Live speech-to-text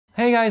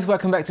Hey guys,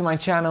 welcome back to my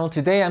channel.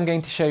 Today I'm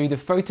going to show you the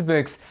photo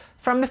books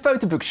from the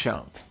PhotoBook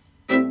Shop.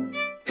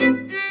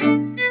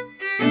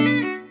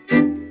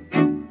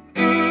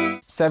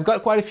 So I've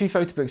got quite a few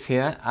photo books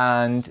here,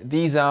 and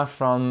these are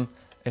from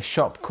a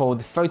shop called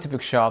the PhotoBook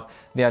Shop.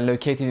 They are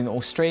located in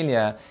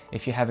Australia,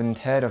 if you haven't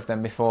heard of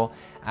them before,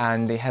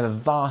 and they have a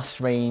vast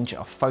range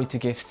of photo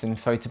gifts and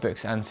photo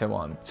books and so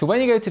on. So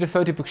when you go to the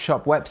PhotoBook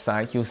Shop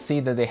website, you'll see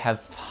that they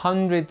have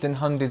hundreds and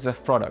hundreds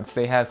of products.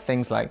 They have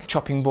things like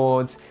chopping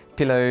boards,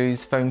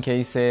 pillows, phone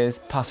cases,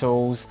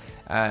 puzzles,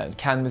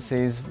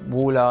 canvases,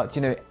 wall art,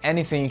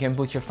 anything you can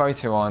put your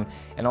photo on.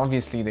 And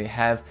obviously they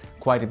have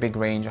quite a big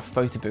range of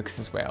photo books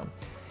as well.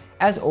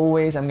 As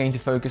always, I'm going to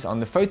focus on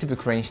the photo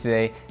book range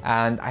today,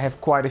 and I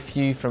have quite a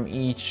few from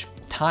each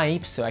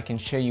type, so I can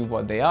show you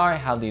what they are,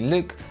 how they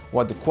look,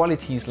 what the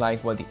quality is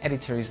like, what the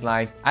editor is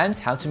like, and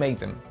how to make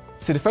them.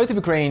 So the photo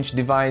book range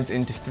divides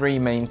into three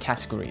main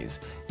categories.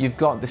 You've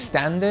got the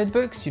standard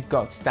books, you've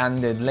got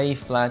standard lay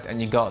flat,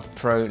 and you've got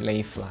pro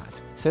lay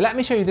flat. So let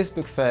me show you this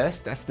book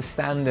first. That's the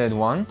standard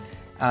one,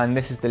 and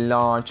this is the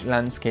large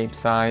landscape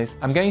size.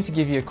 I'm going to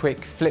give you a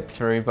quick flip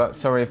through, but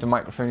sorry if the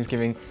microphone is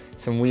giving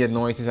some weird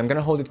noises. I'm going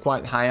to hold it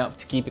quite high up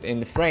to keep it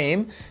in the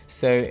frame.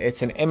 So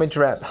it's an image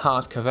wrap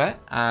hardcover,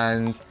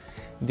 and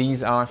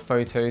these are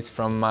photos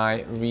from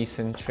my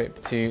recent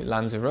trip to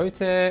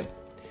Lanzarote.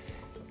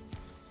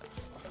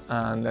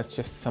 And that's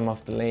just some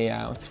of the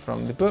layouts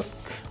from the book.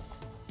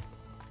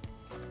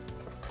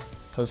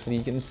 Hopefully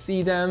you can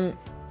see them.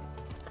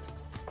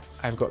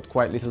 I've got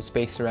quite little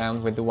space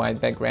around with the white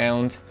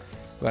background,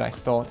 but I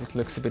thought it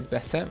looks a bit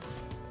better.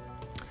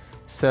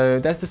 So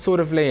that's the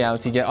sort of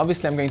layout you get.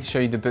 Obviously I'm going to show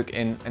you the book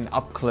in an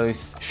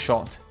up-close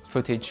shot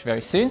footage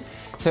very soon.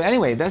 So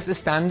anyway, that's the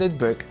standard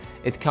book.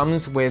 It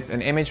comes with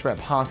an image wrap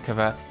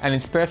hardcover, and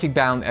it's perfect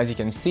bound, as you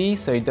can see,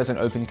 so it doesn't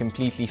open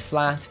completely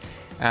flat.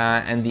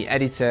 And the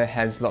editor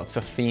has lots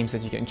of themes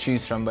that you can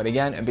choose from, but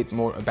again, a bit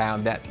more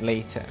about that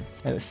later.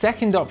 Now, the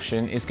second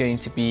option is going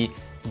to be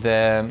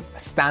the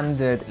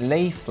standard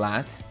lay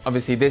flat.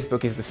 Obviously this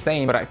book is the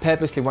same, but I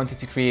purposely wanted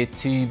to create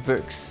two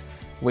books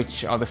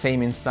which are the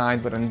same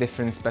inside but on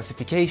different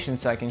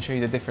specifications, so I can show you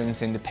the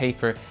difference in the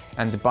paper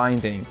and the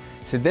binding.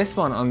 So this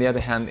one, on the other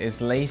hand, is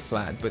lay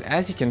flat, but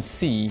as you can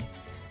see,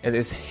 it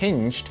is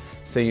hinged,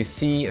 so you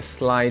see a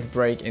slight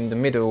break in the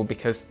middle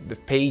because the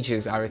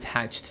pages are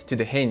attached to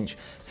the hinge.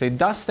 So it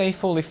does stay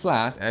fully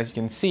flat, as you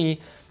can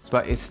see,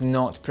 but it's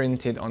not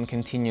printed on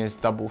continuous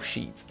double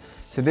sheets.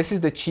 So this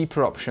is the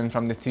cheaper option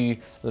from the two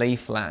lay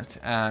flat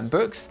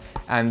books,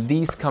 and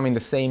these come in the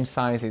same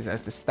sizes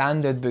as the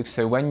standard books.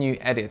 So when you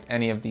edit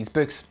any of these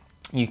books,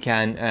 you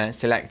can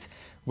select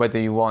whether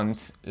you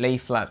want lay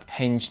flat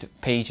hinged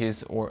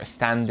pages or a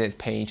standard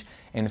page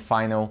in the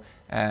final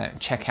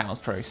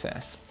checkout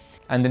process.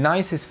 And the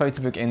nicest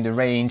photo book in the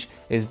range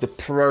is the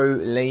Pro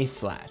Lay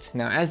Flat.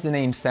 Now, as the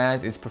name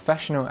says, it's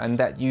professional, and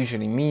that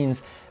usually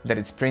means that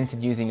it's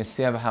printed using a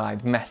silver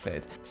halide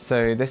method.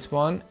 So this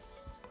one,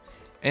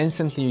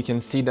 instantly you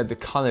can see that the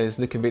colors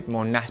look a bit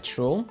more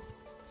natural,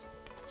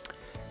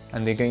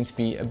 and they're going to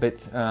be a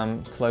bit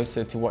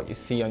closer to what you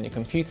see on your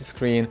computer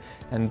screen.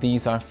 And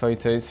these are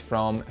photos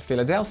from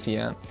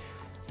Philadelphia.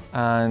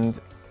 And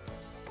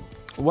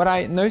what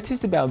I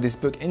noticed about this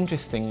book,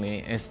 interestingly,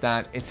 is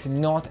that it's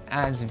not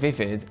as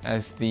vivid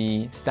as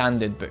the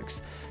standard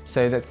books.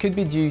 So that could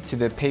be due to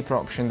the paper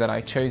option that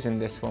I chose in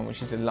this one,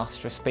 which is a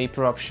lustrous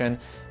paper option,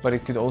 but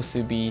it could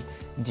also be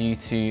due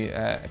to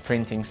a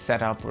printing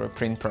setup or a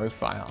print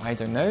profile. I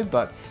don't know,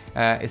 but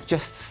it's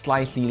just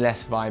slightly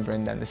less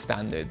vibrant than the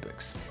standard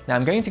books. Now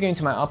I'm going to go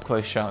into my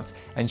up-close shot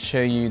and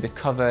show you the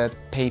cover,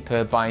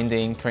 paper,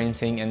 binding,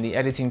 printing, and the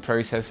editing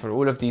process for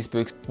all of these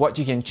books, what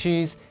you can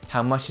choose,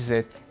 how much is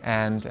it,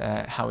 and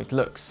how it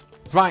looks.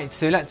 Right,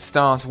 so let's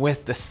start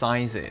with the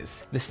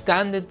sizes. The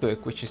standard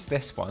book, which is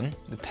this one,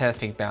 the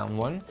perfect bound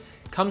one,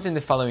 comes in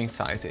the following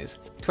sizes: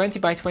 20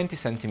 by 20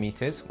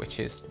 centimeters, which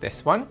is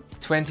this one,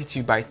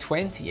 22 by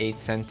 28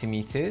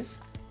 centimeters,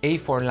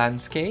 A4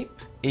 landscape,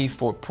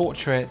 A4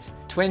 portrait,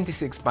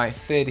 26 by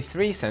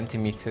 33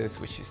 centimeters,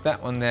 which is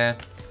that one there,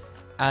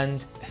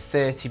 and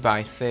 30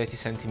 by 30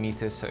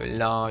 centimeters, so a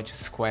large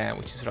square,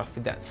 which is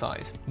roughly that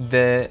size.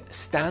 The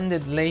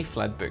standard lay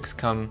flat books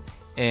come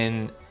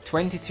in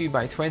 22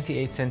 by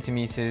 28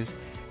 centimeters,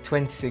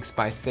 26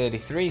 by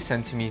 33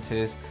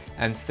 centimeters,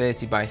 and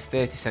 30 by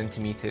 30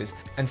 centimeters.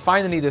 And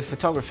finally, the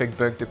photographic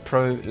book, the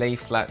Pro Lay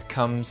Flat,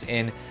 comes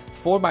in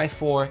 4 by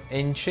 4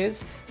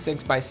 inches,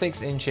 6 by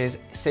 6 inches,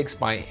 6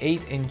 by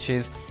 8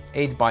 inches,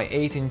 8 by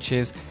 8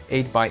 inches,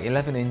 8 by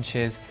 11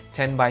 inches,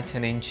 10 by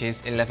 10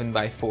 inches, 11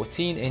 by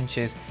 14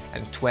 inches,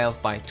 and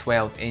 12 by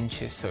 12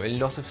 inches. So a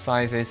lot of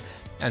sizes,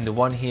 and the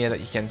one here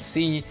that you can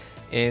see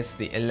is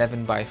the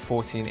 11 by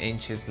 14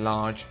 inches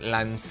large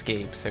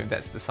landscape, so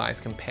that's the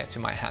size compared to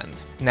my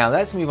hand. Now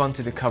let's move on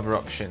to the cover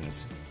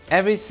options.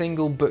 Every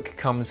single book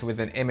comes with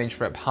an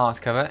image wrap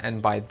hardcover,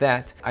 and by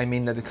that I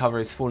mean that the cover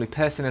is fully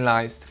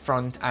personalized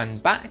front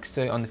and back.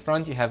 So on the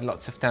front you have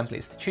lots of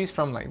templates to choose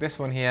from, like this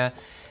one here,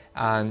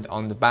 and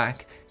on the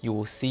back you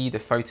will see the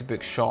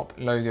PhotoBookSHOP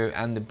logo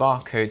and the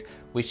barcode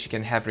which you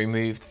can have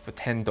removed for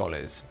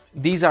 $10.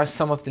 These are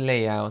some of the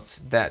layouts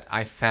that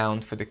I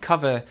found for the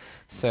cover.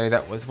 So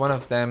that was one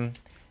of them,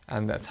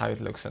 and that's how it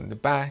looks on the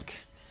back.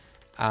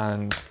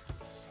 And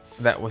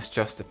that was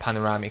just a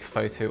panoramic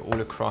photo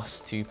all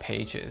across 2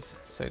 pages.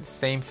 So the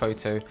same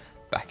photo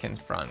back and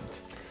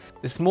front.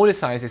 The smaller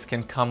sizes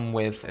can come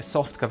with a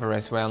soft cover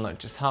as well, not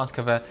just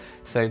hardcover.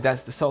 So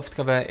that's the soft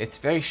cover. It's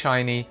very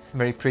shiny,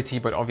 very pretty,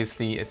 but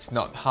obviously it's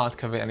not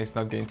hardcover and it's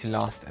not going to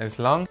last as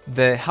long.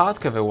 The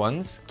hardcover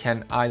ones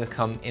can either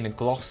come in a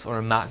gloss or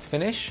a matte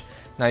finish.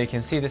 Now you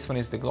can see this one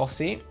is the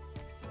glossy.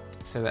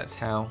 So that's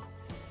how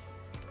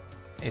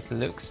it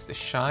looks, the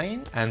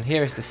shine. And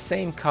here is the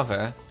same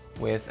cover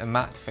with a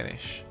matte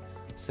finish.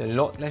 So a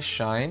lot less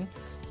shine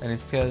and it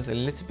feels a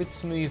little bit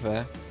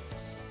smoother.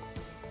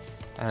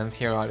 And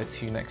here are the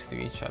 2 next to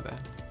each other.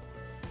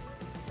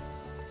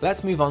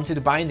 Let's move on to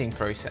the binding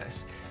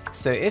process.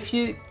 So if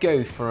you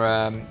go for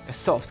a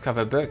soft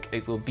cover book,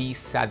 it will be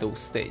saddle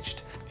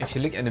stitched. If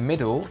you look at the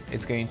middle,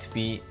 it's going to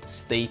be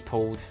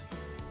stapled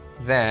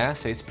there.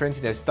 So it's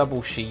printed as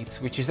double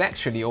sheets, which is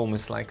actually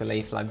almost like a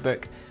lay flat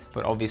book,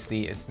 but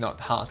obviously it's not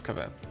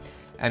hardcover.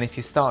 And if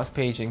you start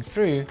paging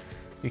through,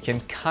 you can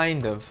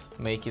kind of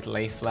make it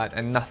lay flat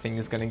and nothing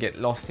is going to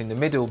get lost in the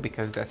middle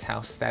because that's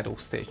how saddle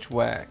stitch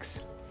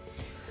works.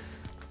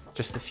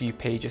 Just a few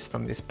pages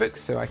from this book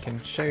so I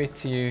can show it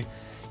to you.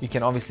 You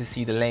can obviously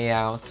see the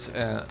layouts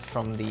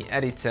from the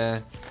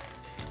editor.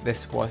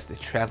 This was the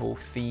travel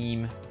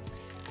theme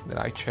that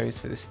I chose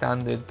for the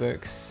standard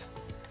books.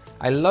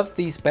 I love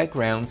these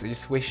backgrounds, I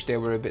just wish there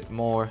were a bit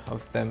more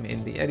of them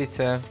in the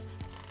editor.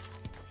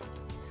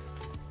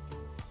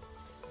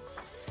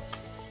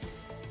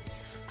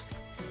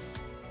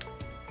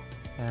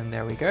 And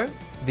there we go.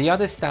 The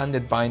other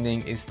standard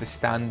binding is the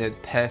standard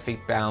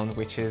perfect bound,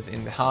 which is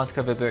in the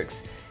hardcover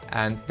books.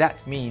 And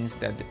that means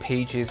that the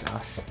pages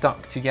are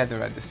stuck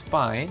together at the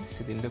spine,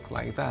 so they look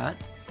like that.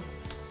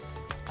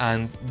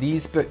 And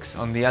these books,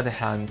 on the other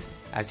hand,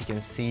 as you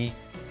can see,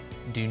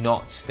 do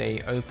not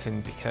stay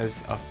open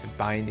because of the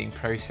binding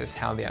process,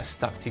 how they are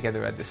stuck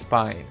together at the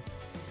spine.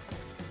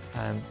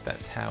 And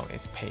that's how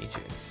it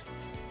pages.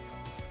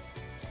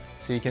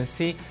 So you can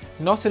see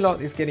not a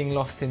lot is getting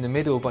lost in the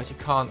middle, but you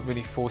can't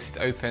really force it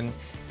open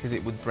because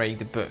it would break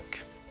the book.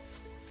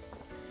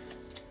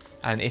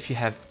 And if you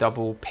have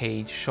double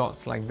page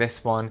shots like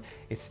this one,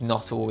 it's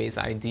not always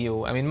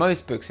ideal. I mean,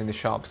 most books in the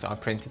shops are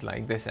printed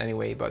like this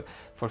anyway, but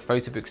for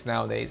photo books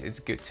nowadays, it's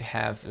good to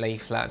have lay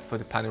flat for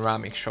the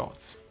panoramic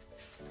shots.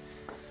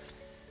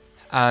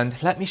 And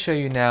let me show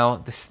you now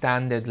the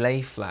standard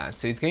lay flat.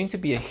 So it's going to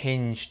be a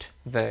hinged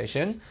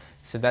version.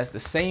 So that's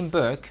the same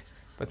book,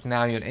 but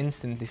now you'll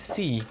instantly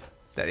see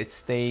that it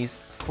stays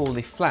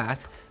fully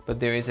flat, but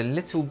there is a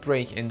little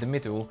break in the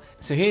middle.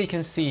 So here you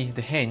can see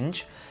the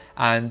hinge.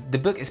 And the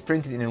book is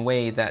printed in a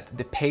way that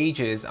the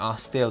pages are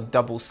still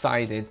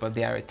double-sided, but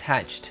they are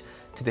attached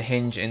to the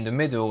hinge in the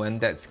middle, and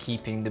that's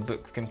keeping the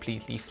book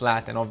completely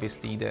flat and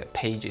obviously the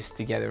pages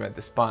together at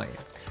the spine.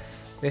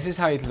 This is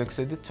how it looks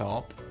at the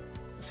top.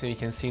 So you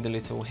can see the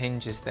little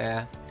hinges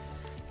there.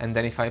 And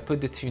then if I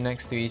put the 2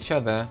 next to each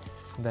other,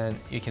 then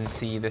you can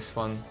see this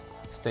one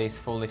stays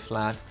fully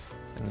flat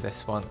and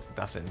this one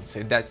doesn't.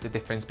 So that's the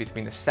difference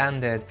between the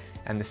standard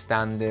and the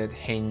standard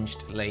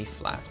hinged lay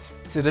flat.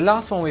 So the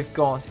last one we've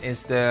got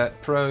is the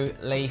Pro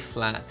Lay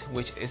Flat,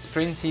 which is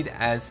printed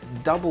as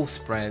double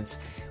spreads,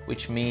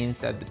 which means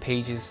that the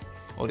pages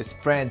or the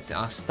spreads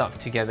are stuck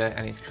together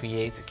and it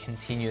creates a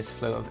continuous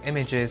flow of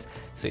images.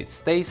 So it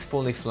stays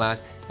fully flat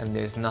and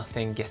there's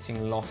nothing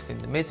getting lost in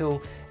the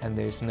middle and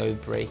there's no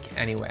break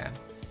anywhere.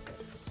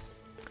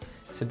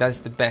 So that's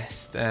the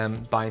best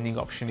binding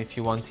option if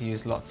you want to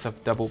use lots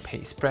of double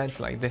page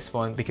spreads like this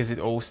one, because it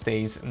all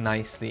stays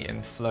nicely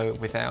in flow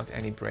without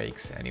any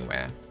breaks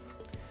anywhere.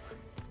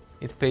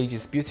 It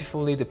pages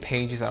beautifully. The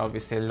pages are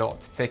obviously a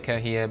lot thicker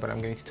here, but I'm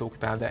going to talk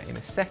about that in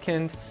a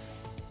second.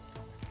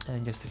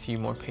 And just a few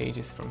more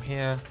pages from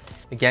here.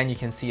 Again, you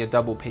can see a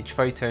double page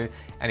photo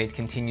and it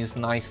continues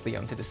nicely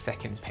onto the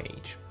second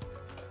page.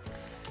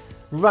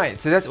 Right,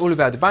 so that's all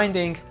about the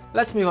binding.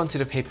 Let's move on to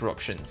the paper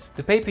options.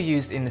 The paper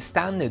used in the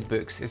standard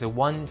books is a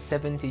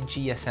 170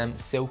 GSM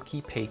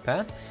silky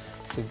paper.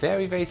 So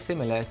very, very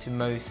similar to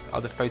most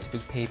other photo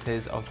book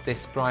papers of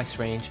this price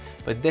range,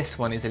 but this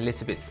one is a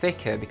little bit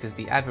thicker because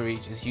the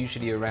average is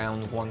usually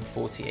around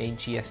 148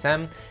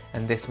 GSM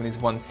and this one is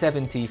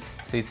 170,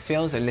 so it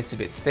feels a little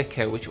bit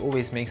thicker, which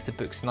always makes the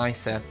books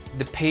nicer.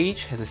 The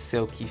page has a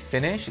silky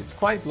finish. It's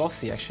quite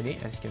glossy actually,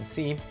 as you can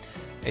see.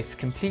 It's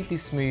completely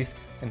smooth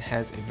and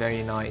has a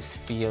very nice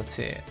feel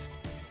to it.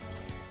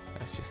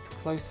 That's just a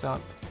close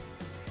up.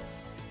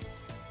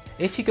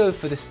 If you go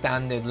for the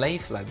standard lay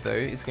flat though,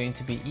 it's going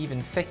to be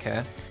even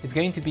thicker. It's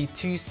going to be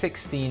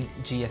 216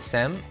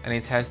 GSM and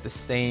it has the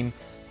same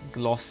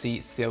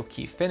glossy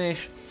silky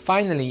finish.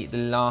 Finally, the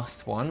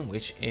last one,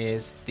 which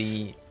is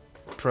the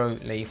Pro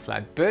Lay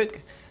Flat book,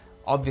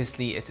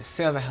 Obviously it's a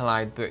silver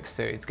halide book,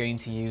 so it's going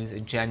to use a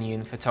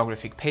genuine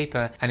photographic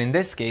paper, and in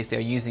this case they're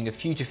using a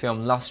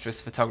Fujifilm lustrous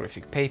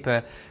photographic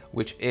paper,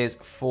 which is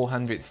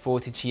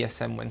 440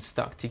 GSM when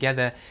stuck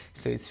together,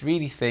 so it's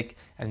really thick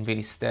and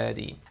really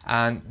sturdy.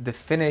 And the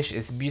finish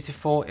is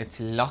beautiful, it's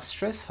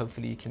lustrous,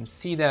 hopefully you can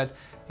see that.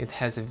 It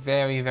has a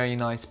very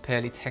nice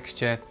pearly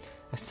texture,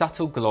 a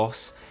subtle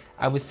gloss.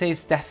 I would say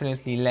it's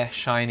definitely less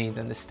shiny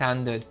than the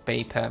standard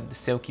paper, the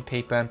silky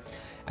paper,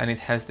 and it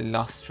has the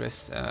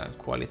lustrous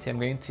quality. I'm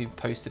going to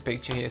post a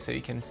picture here so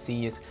you can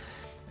see it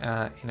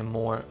in a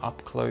more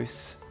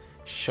up-close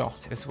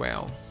shot as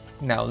well.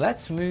 Now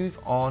let's move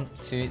on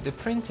to the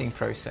printing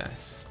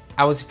process.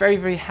 I was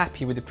very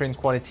happy with the print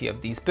quality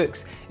of these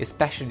books,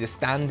 especially the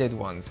standard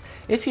ones.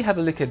 If you have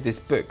a look at this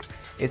book,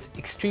 it's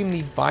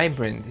extremely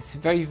vibrant, it's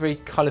very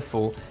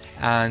colorful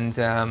and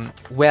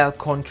well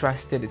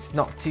contrasted. It's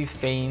not too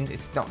faint,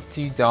 it's not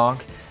too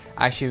dark.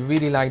 I actually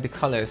really like the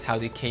colors, how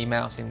they came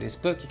out in this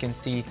book. You can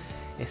see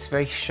it's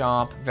very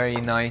sharp, very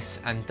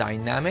nice and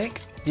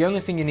dynamic. The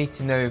only thing you need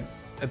to know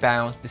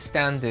about the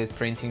standard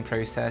printing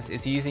process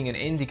is using an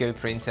indigo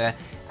printer,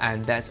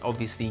 and that's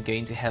obviously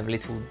going to have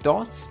little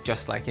dots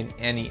just like in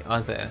any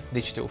other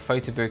digital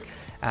photo book,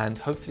 and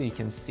hopefully you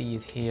can see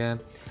it here.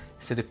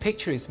 So the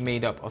picture is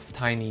made up of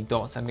tiny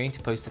dots. I'm going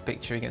to post a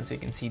picture again so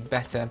you can see it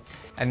better.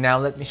 And now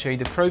let me show you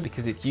the Pro,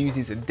 because it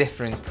uses a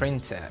different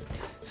printer.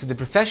 So the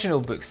professional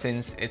book,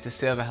 since it's a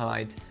silver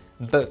halide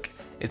book,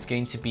 it's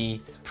going to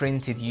be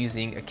printed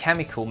using a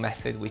chemical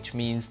method, which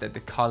means that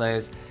the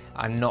colors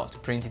are not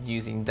printed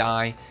using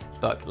dye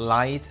but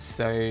light,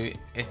 so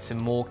it's a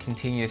more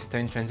continuous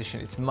tone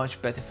transition. It's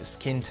much better for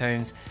skin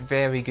tones,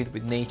 very good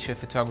with nature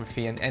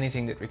photography and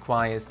anything that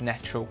requires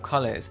natural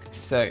colors.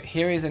 So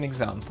here is an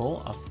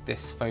example of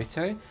this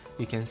photo.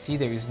 You can see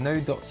there is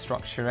no dot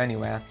structure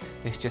anywhere,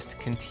 it's just a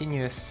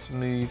continuous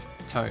smooth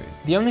tone.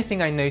 The only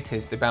thing I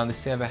noticed about the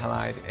silver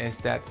halide is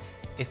that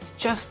it's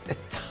just a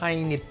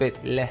tiny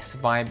bit less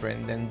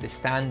vibrant than the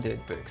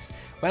standard books.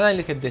 When I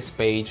look at this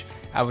page,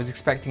 I was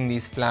expecting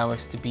these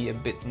flowers to be a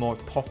bit more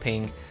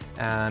popping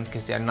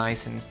because they're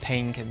nice and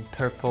pink and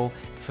purple.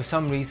 For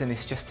some reason,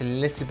 it's just a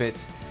little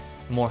bit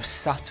more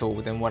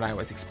subtle than what I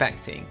was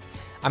expecting.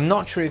 I'm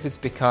not sure if it's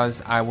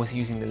because I was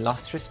using the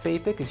lustrous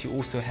paper, because you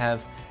also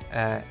have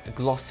a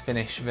gloss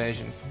finish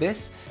version for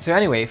this. So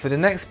anyway, for the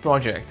next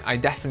project, I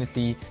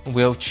definitely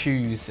will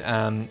choose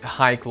a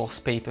high gloss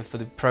paper for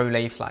the Pro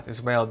Lay Flat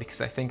as well, because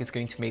I think it's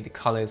going to make the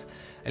colors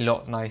a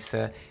lot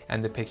nicer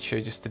and the picture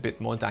just a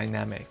bit more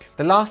dynamic.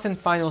 The last and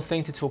final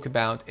thing to talk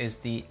about is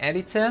the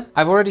editor.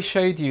 I've already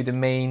showed you the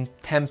main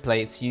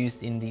templates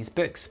used in these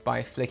books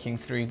by flicking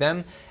through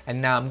them,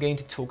 and now I'm going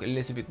to talk a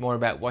little bit more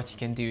about what you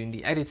can do in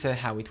the editor,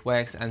 how it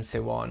works and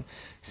so on.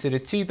 So the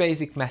two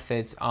basic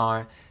methods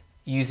are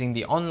using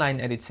the online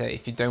editor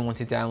if you don't want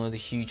to download a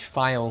huge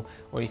file,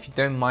 or if you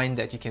don't mind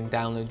that, you can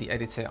download the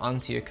editor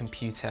onto your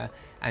computer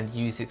and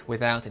use it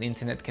without an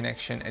internet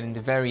connection, and in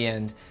the very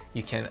end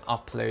you can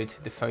upload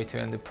the photo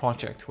and the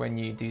project when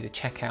you do the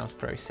checkout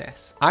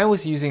process. I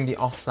was using the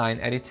offline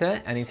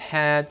editor and it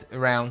had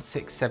around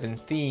 6-7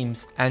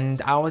 themes,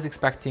 and I was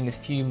expecting a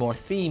few more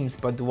themes,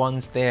 but the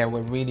ones there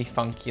were really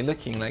funky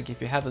looking. Like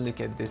if you have a look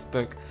at this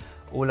book,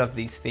 all of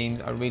these themes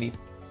are really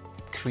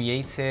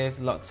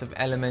creative, lots of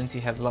elements.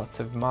 You have lots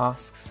of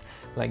masks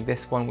like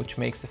this one, which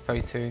makes the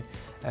photo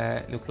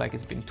look like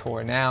it's been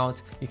torn out.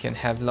 You can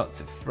have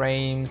lots of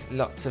frames,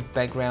 lots of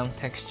background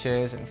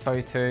textures and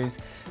photos.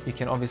 You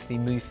can obviously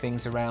move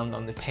things around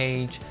on the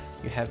page.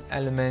 You have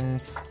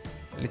elements,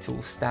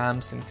 little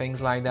stamps and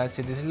things like that.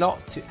 So there's a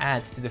lot to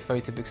add to the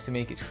photo books to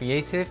make it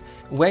creative.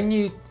 When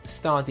you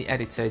start the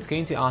editor, it's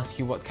going to ask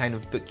you what kind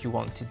of book you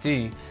want to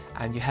do,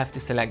 and you have to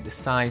select the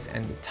size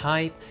and the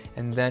type,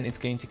 and then it's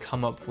going to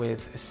come up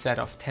with a set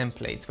of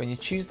templates. When you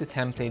choose the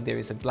template, there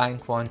is a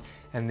blank one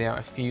and there are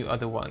a few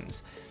other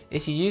ones.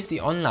 If you use the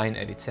online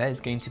editor,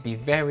 it's going to be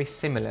very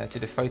similar to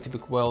the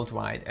PhotoBook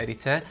Worldwide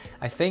editor.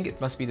 I think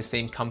it must be the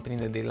same company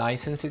that they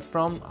license it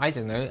from. I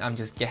don't know, I'm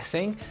just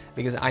guessing,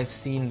 because I've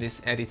seen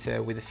this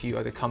editor with a few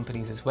other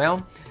companies as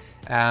well.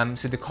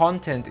 So the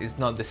content is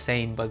not the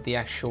same, but the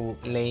actual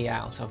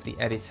layout of the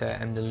editor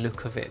and the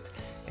look of it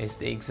is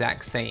the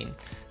exact same.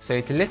 So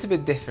it's a little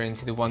bit different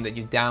to the one that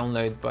you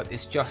download, but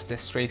it's just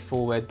as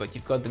straightforward. But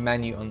you've got the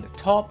menu on the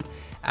top,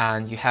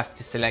 and you have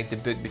to select the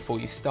book before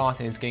you start,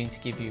 and it's going to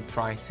give you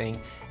pricing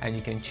and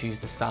you can choose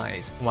the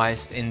size.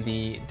 Whilst in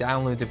the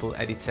downloadable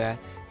editor,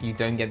 you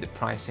don't get the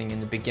pricing in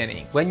the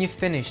beginning. When you've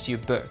finished your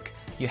book,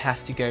 you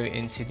have to go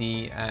into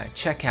the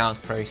checkout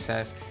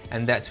process,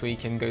 and that's where you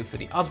can go for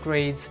the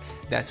upgrades.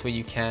 That's where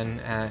you can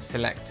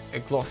select a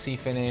glossy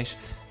finish,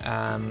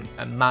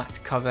 a matte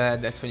cover.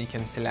 That's when you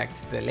can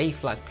select the lay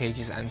flat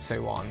pages and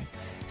so on.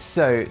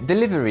 So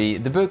delivery,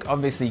 the book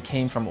obviously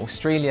came from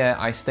Australia.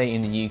 I stay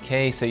in the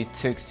UK, so it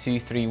took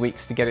 2-3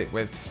 weeks to get it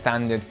with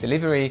standard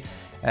delivery.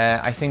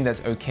 I think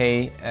that's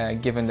okay,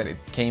 given that it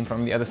came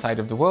from the other side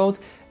of the world.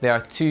 There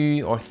are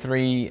 2 or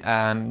 3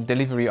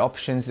 delivery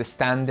options. The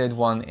standard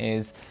one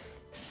is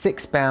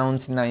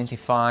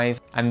 £6.95,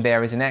 and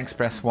there is an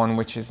express one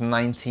which is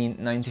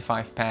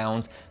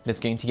 £19.95 that's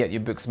going to get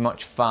your books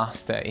much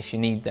faster if you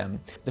need them.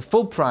 The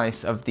full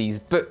price of these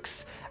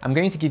books, I'm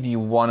going to give you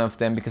one of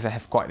them because I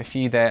have quite a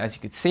few there, as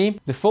you could see.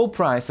 The full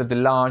price of the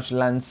large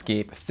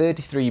landscape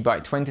 33 by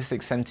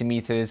 26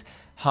 centimeters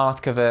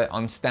hardcover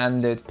on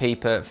standard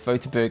paper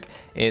photo book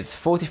is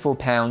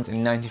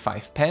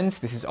 £44.95.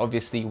 This is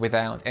obviously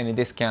without any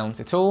discounts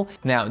at all.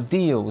 Now,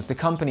 deals, the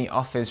company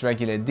offers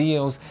regular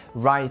deals.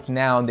 Right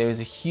now there is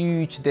a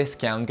huge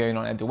discount going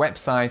on at the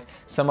website.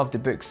 Some of the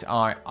books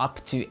are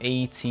up to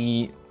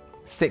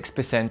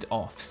 86%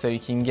 off, so you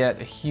can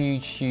get a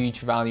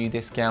huge value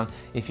discount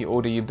if you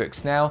order your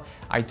books now.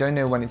 I don't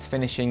know when it's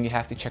finishing, you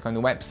have to check on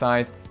the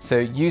website, so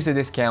use the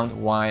discount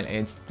while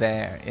it's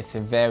there. It's a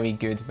very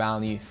good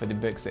value for the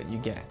books that you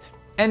get.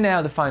 And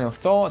now the final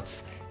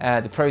thoughts,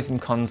 the pros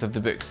and cons of the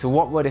books. So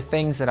what were the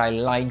things that I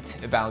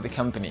liked about the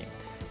company?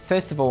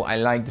 First of all, I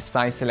like the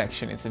size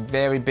selection. It's a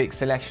very big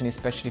selection,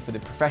 especially for the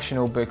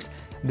professional books.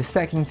 The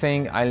second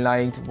thing I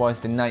liked was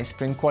the nice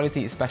print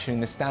quality, especially in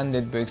the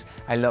standard books.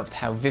 I loved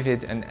how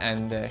vivid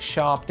and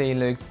sharp they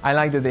looked. I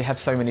like that they have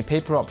so many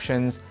paper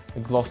options, a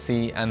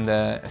glossy and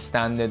a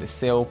standard, a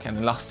silk and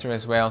a luster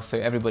as well, so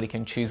everybody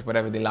can choose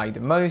whatever they like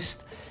the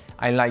most.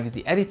 I like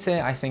the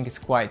editor, I think it's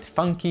quite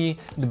funky.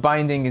 The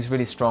binding is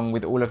really strong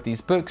with all of these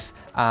books,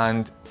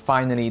 and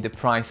finally the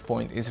price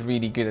point is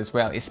really good as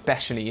well,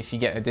 especially if you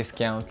get a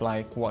discount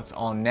like what's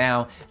on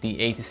now, the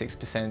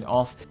 86%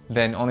 off,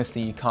 then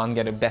honestly you can't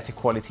get a better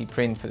quality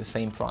print for the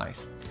same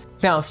price.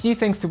 Now, a few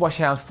things to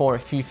watch out for, a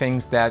few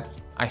things that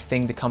I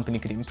think the company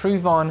could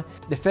improve on.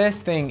 The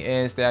first thing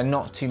is there are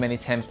not too many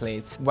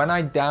templates. When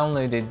I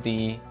downloaded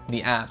the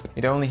app,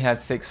 it only had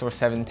 6 or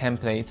 7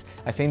 templates.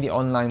 I think the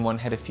online one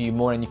had a few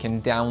more, and you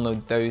can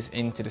download those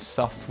into the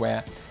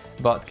software.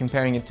 But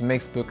comparing it to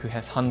Mixbook, who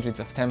has hundreds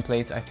of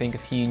templates, I think a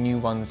few new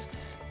ones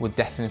would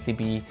definitely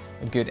be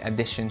a good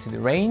addition to the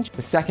range.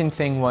 The second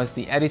thing was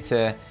the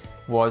editor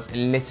was a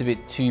little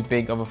bit too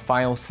big of a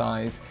file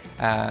size.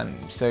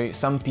 So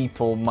some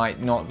people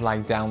might not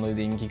like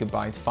downloading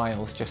gigabyte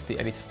files just to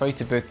edit a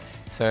photo book,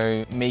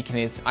 so making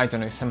it, I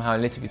don't know, somehow a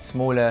little bit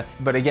smaller.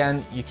 But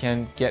again, you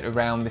can get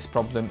around this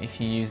problem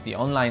if you use the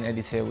online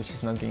editor, which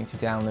is not going to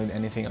download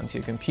anything onto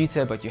your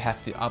computer, but you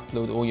have to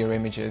upload all your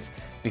images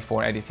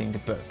before editing the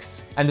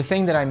books. And the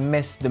thing that I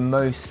missed the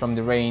most from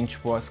the range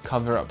was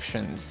cover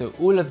options. So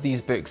all of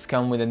these books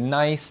come with a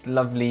nice,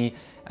 lovely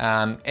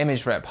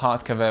image rep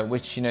hardcover,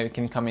 which, you know,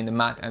 can come in the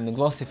matte and the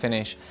glossy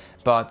finish.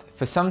 But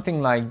for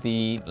something like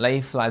the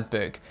lay flat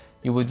book,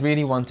 you would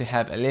really want to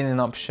have a linen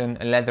option,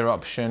 a leather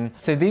option.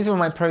 So these were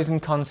my pros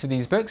and cons for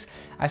these books.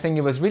 I think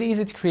it was really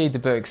easy to create the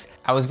books.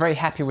 I was very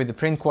happy with the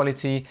print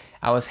quality.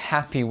 I was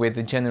happy with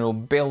the general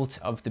build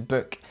of the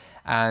book.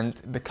 And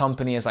the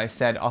company, as I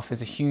said,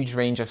 offers a huge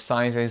range of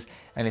sizes,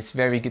 and it's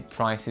very good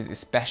prices,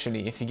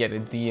 especially if you get a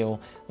deal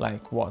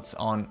like what's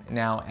on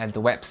now at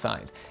the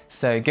website.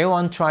 So go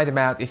on, try them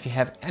out. If you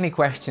have any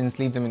questions,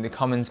 leave them in the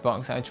comments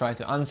box. I try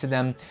to answer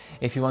them.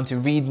 If you want to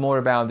read more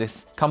about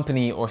this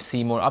company or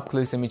see more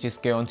up-close images,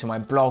 go onto my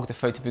blog,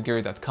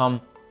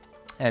 thephotobookguru.com,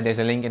 and there's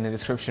a link in the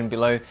description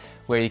below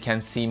where you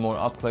can see more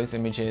up-close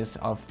images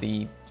of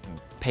the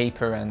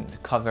paper and the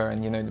cover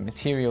and, you know, the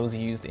materials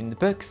used in the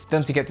books.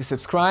 Don't forget to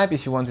subscribe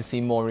if you want to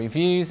see more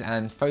reviews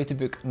and photo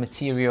book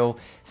material.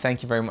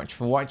 Thank you very much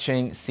for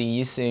watching. See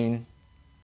you soon.